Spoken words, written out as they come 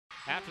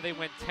after they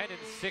went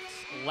 10-6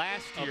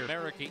 last year.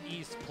 America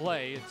East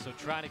play, and so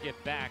trying to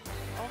get back.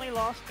 Only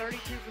lost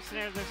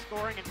 32% of their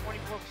scoring and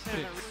 24%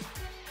 of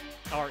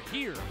their are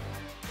here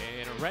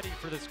and are ready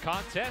for this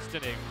contest,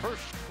 and a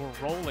first for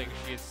Rolling.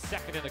 She is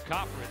second in the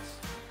conference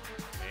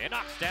and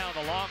knocks down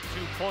the long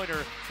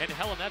two-pointer. And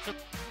Helen, that's a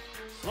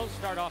slow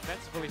start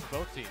offensively for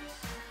both teams.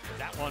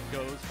 That one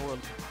goes for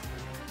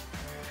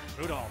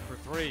Rudolph for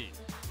three.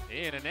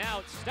 In and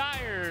out,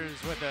 Stiers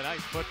with a nice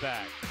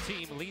putback. The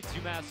team leads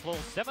UMass Lowell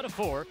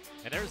 7-4,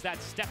 and there's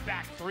that step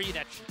back three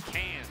that she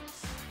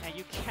cans. And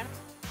you can't.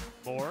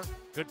 More,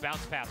 good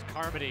bounce pass,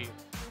 Carmody,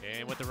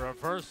 and with the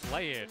reverse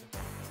lay-in.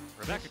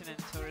 Rebecca.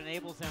 So it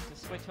enables them to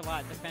switch a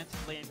lot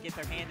defensively and get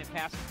their hand in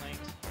passing lanes.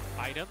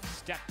 Item,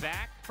 step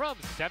back from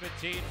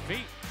 17 feet.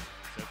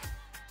 So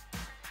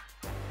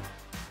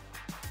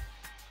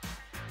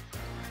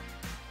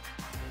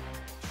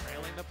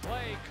trailing the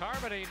play,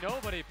 Carmody,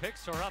 nobody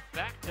picks her up,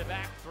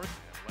 back-to-back three.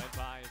 Led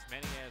by as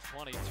many as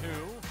 22.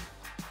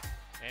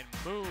 And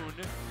Moon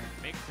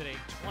makes it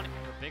a 20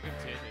 for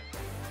Binghamton.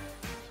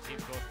 The team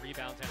both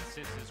rebounds and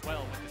assists as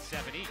well with the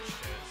 7 each.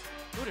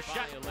 Moon a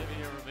shot,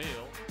 Olivia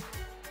Ramil.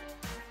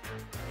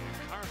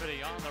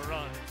 Carmody on the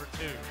run for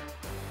two.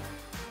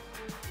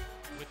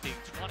 With the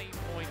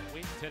 20-point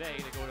win today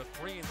to go to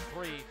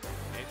 3-3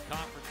 in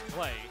conference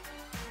play.